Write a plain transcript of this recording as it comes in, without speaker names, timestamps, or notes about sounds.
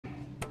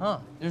Huh?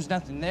 There's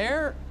nothing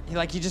there?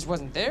 He just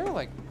wasn't there?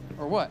 Like,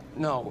 or what?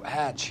 No,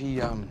 Hatch,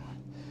 he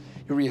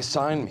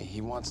reassigned me.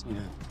 He wants me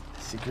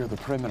to secure the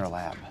perimeter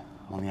lab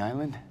on the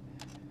island.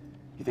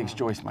 He thinks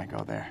Joyce might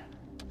go there.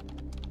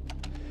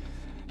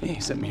 He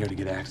sent me here to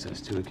get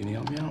access to it. Can you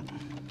help me out?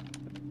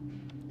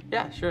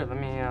 Yeah, sure. Let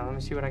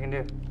me see what I can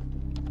do.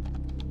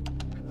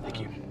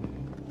 Thank you.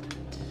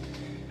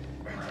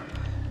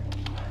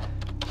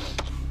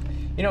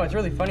 You know, it's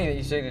really funny that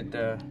you say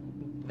that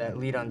that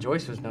lead on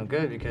Joyce was no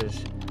good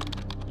because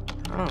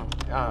I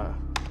don't know.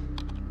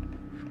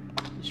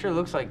 It sure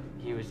looks like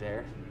he was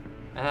there.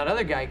 And that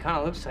other guy kind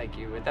of looks like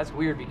you, but that's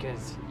weird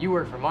because you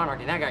work for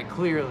Monarch, and that guy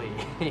clearly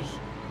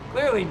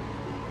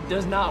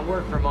does not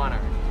work for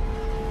Monarch.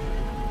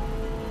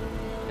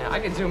 Now, I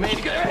can zoom in.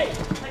 Hey,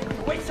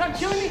 wait, stop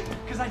killing me,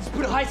 because I just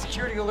put a high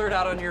security alert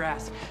out on your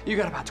ass. You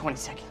got about 20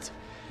 seconds.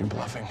 You're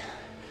bluffing.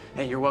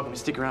 Hey, you're welcome to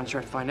stick around and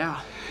try to find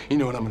out. You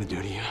know what I'm gonna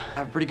do to you. I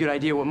have a pretty good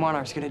idea what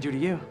Monarch's gonna do to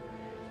you.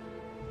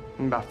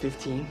 In about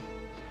 15,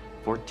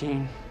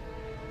 14,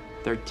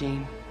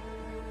 13,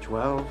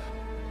 12,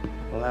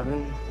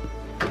 11,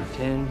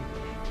 10.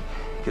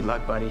 Good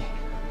luck, buddy.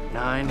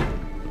 9,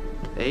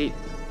 8.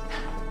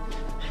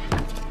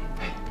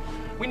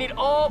 We need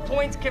all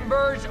points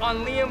converged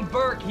on Liam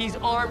Burke. He's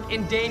armed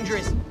and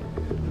dangerous.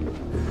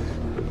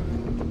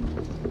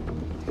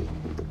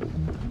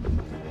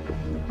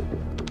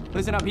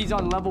 Listen up, he's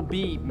on level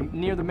B,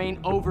 near the main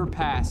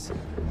overpass.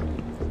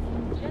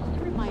 Just a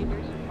reminder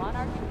to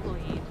Monarch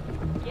employees,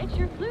 get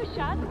your flu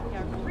shots. They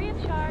are free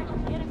of charge.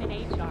 Get them in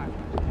HR.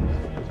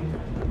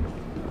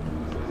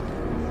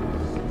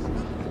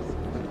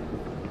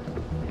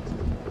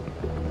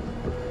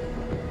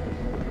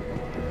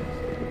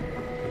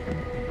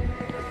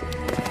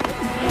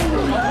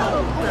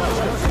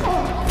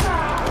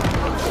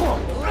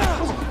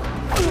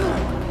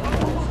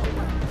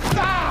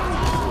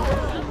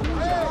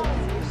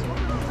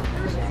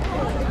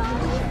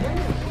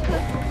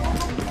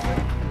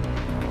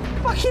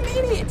 Fucking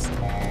idiots!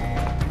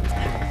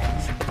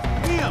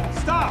 Liam,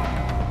 stop!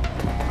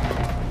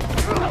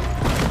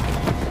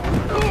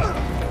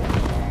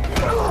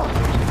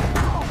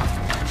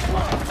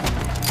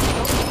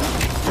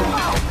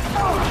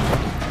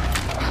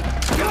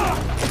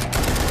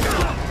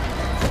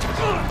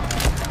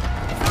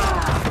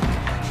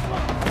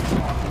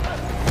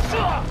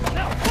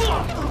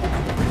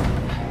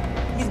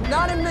 He's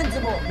not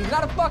invincible. He's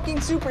not a fucking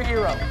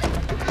superhero.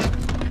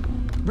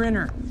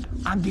 Brenner,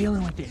 I'm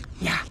dealing with it.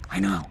 Yeah, I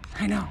know.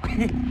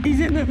 He's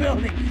in the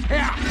building.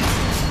 Yeah.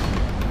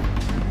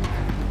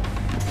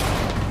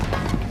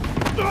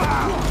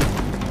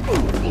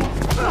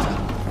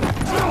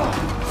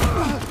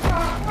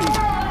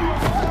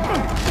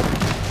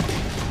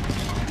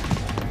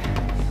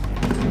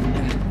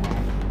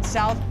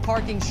 South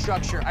parking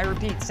structure. I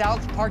repeat,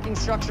 south parking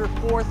structure,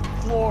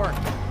 4th floor.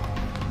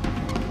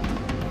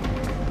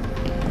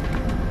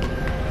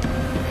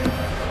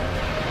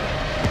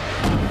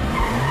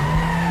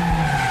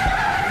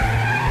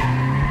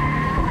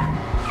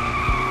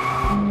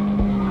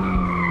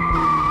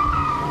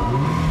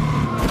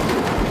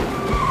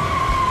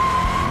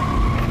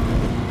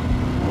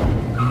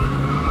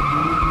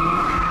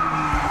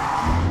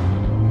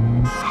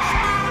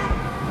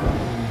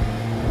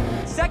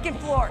 Second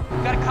floor.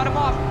 Gotta cut him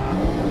off.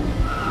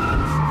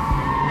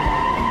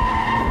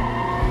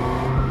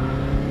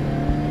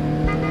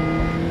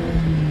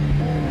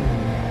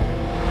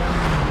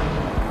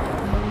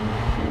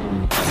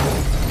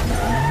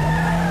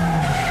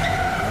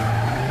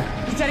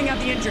 He's setting out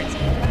the entrance.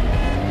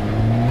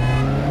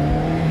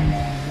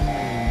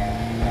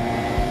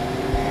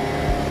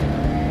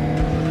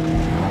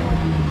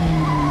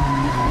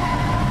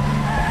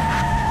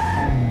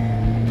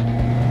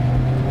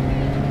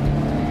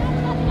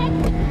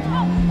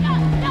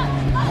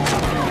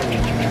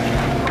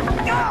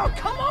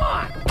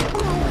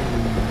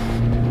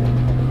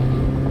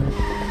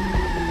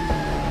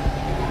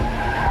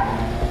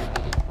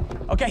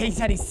 Okay, he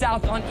said he's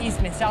south on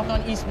Eastman,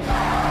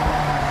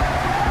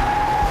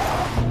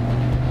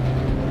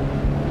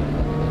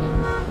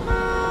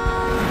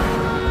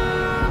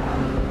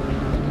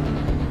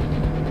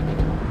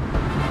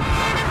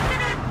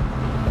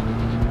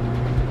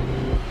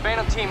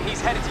 Phantom team,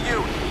 he's headed to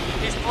you.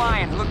 He's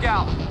flying, look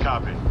out.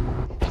 Copy.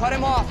 Cut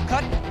him off,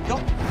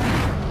 don't.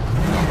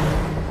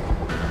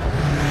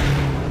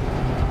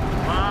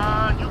 Come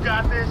on, you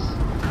got this.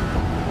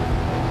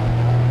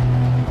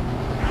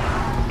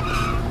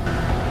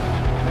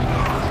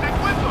 Stick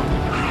with them.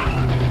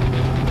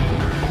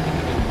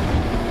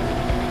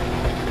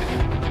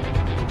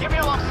 Get me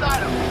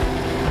alongside him.